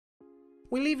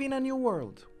We live in a new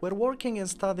world, where working and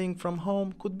studying from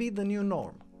home could be the new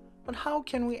norm. But how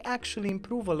can we actually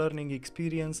improve a learning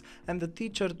experience and the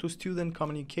teacher-to-student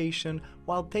communication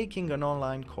while taking an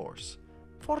online course?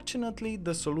 Fortunately,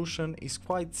 the solution is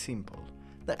quite simple.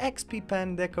 The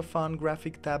XP-Pen Deco Fun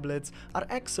graphic tablets are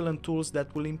excellent tools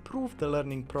that will improve the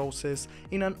learning process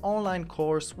in an online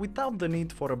course without the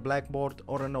need for a blackboard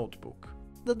or a notebook.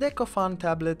 The DecoFan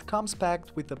tablet comes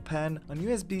packed with a pen, an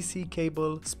USB-C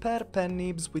cable, spare pen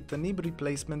nibs with a nib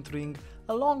replacement ring,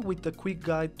 along with a quick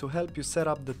guide to help you set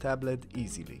up the tablet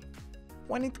easily.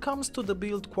 When it comes to the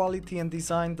build quality and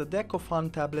design, the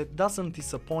DecoFan tablet doesn't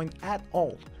disappoint at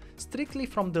all. Strictly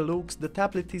from the looks, the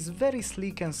tablet is very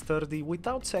sleek and sturdy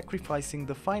without sacrificing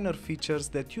the finer features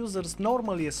that users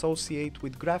normally associate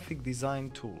with graphic design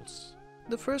tools.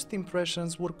 The first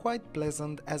impressions were quite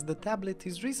pleasant as the tablet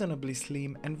is reasonably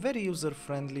slim and very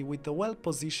user-friendly with a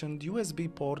well-positioned USB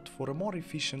port for a more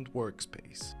efficient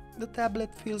workspace. The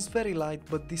tablet feels very light,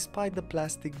 but despite the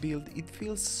plastic build, it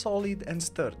feels solid and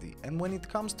sturdy, and when it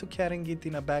comes to carrying it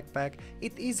in a backpack,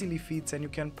 it easily fits and you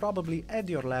can probably add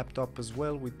your laptop as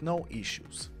well with no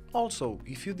issues. Also,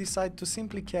 if you decide to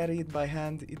simply carry it by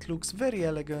hand, it looks very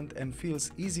elegant and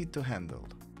feels easy to handle.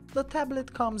 The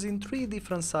tablet comes in 3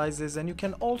 different sizes and you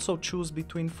can also choose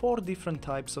between 4 different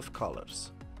types of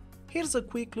colors. Here's a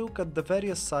quick look at the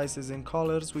various sizes and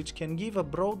colors, which can give a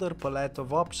broader palette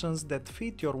of options that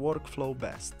fit your workflow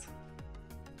best.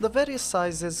 The various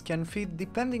sizes can fit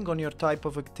depending on your type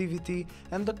of activity,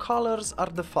 and the colors are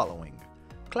the following: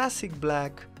 classic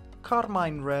black,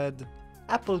 carmine red,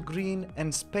 apple green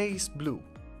and space blue.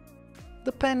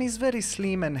 The pen is very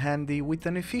slim and handy with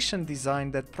an efficient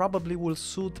design that probably will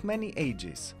suit many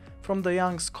ages, from the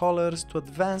young scholars to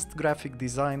advanced graphic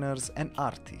designers and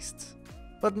artists.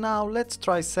 But now let's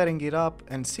try setting it up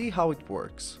and see how it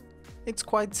works. It's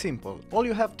quite simple. All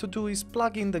you have to do is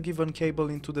plug in the given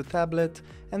cable into the tablet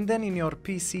and then in your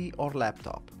PC or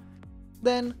laptop.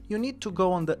 Then you need to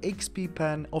go on the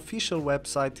XP-Pen official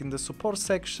website in the support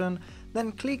section,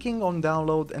 then clicking on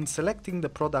download and selecting the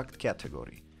product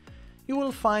category. You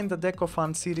will find the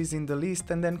DecoFan series in the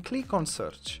list and then click on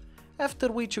search, after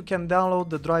which you can download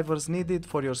the drivers needed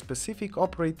for your specific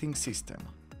operating system.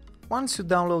 Once you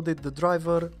downloaded the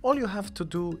driver, all you have to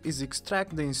do is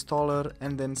extract the installer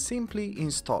and then simply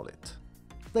install it.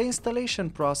 The installation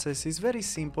process is very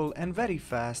simple and very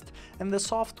fast, and the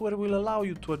software will allow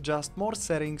you to adjust more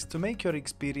settings to make your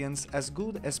experience as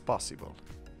good as possible.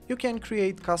 You can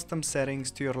create custom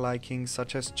settings to your liking,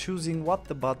 such as choosing what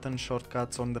the button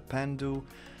shortcuts on the pen do,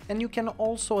 and you can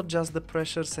also adjust the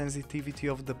pressure sensitivity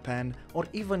of the pen or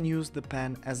even use the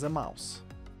pen as a mouse.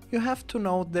 You have to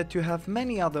note that you have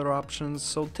many other options,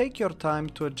 so take your time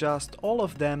to adjust all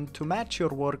of them to match your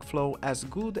workflow as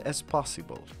good as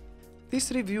possible.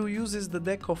 This review uses the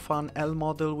DecoFan L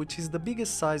model, which is the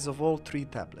biggest size of all 3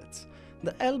 tablets.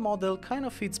 The L model kind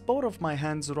of fits both of my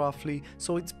hands roughly,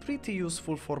 so it's pretty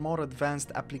useful for more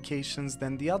advanced applications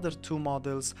than the other 2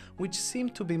 models, which seem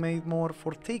to be made more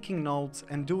for taking notes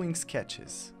and doing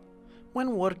sketches.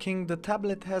 When working, the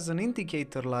tablet has an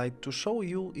indicator light to show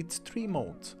you its 3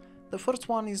 modes. The first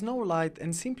one is no light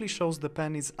and simply shows the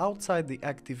pen is outside the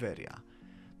active area.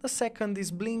 The second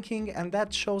is blinking, and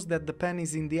that shows that the pen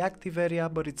is in the active area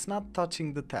but it's not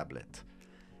touching the tablet.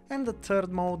 And the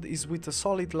third mode is with a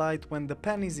solid light when the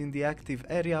pen is in the active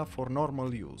area for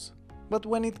normal use. But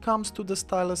when it comes to the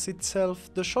stylus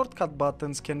itself, the shortcut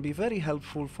buttons can be very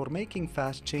helpful for making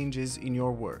fast changes in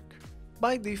your work.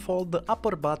 By default, the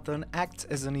upper button acts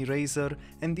as an eraser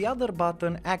and the other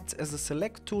button acts as a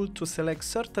select tool to select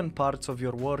certain parts of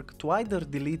your work to either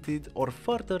delete it or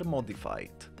further modify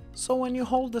it. So when you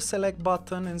hold the select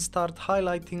button and start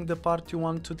highlighting the part you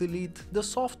want to delete, the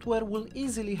software will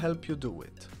easily help you do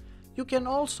it. You can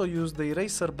also use the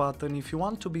eraser button if you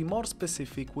want to be more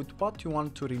specific with what you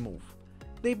want to remove.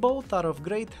 They both are of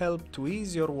great help to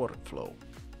ease your workflow.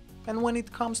 And when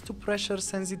it comes to pressure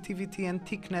sensitivity and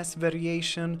thickness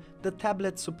variation, the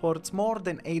tablet supports more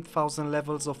than 8000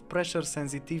 levels of pressure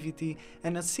sensitivity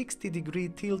and a 60-degree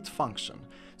tilt function.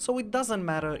 So it doesn't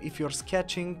matter if you're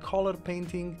sketching, color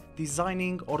painting,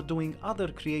 designing or doing other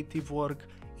creative work,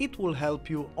 it will help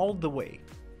you all the way.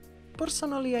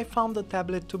 Personally, I found the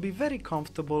tablet to be very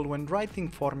comfortable when writing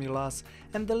formulas,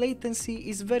 and the latency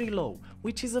is very low,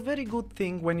 which is a very good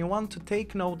thing when you want to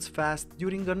take notes fast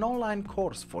during an online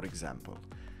course, for example.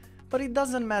 But it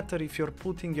doesn't matter if you're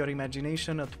putting your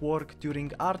imagination at work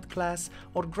during art class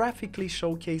or graphically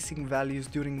showcasing values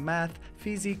during math,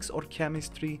 physics or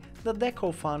chemistry, the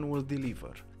DecoFan will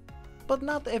deliver. But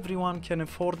not everyone can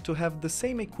afford to have the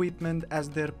same equipment as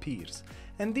their peers,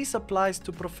 and this applies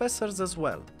to professors as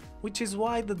well. which is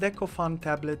why the DecoFan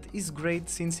tablet is great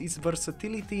since its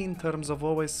versatility in terms of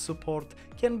OS support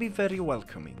can be very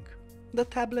welcoming. The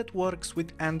tablet works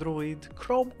with Android,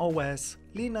 Chrome OS,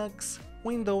 Linux,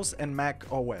 Windows and Mac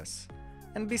OS.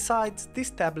 And besides, these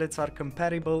tablets are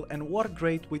compatible and work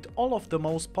great with all of the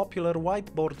most popular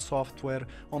whiteboard software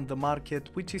on the market,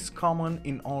 which is common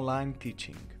in online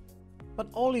teaching. But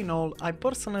all in all, I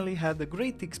personally had a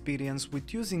great experience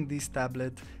with using this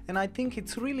tablet, and I think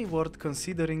it's really worth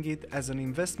considering it as an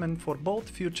investment for both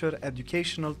future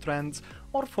educational trends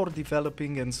or for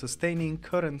developing and sustaining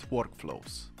current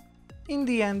workflows. In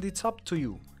the end, it's up to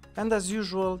you. And as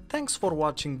usual, thanks for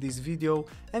watching this video,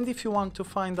 and if you want to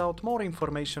find out more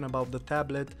information about the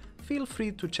tablet, feel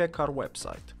free to check our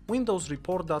website,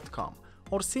 windowsreport.com,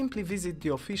 or simply visit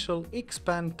the official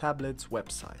XP-Pen Tablets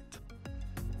website.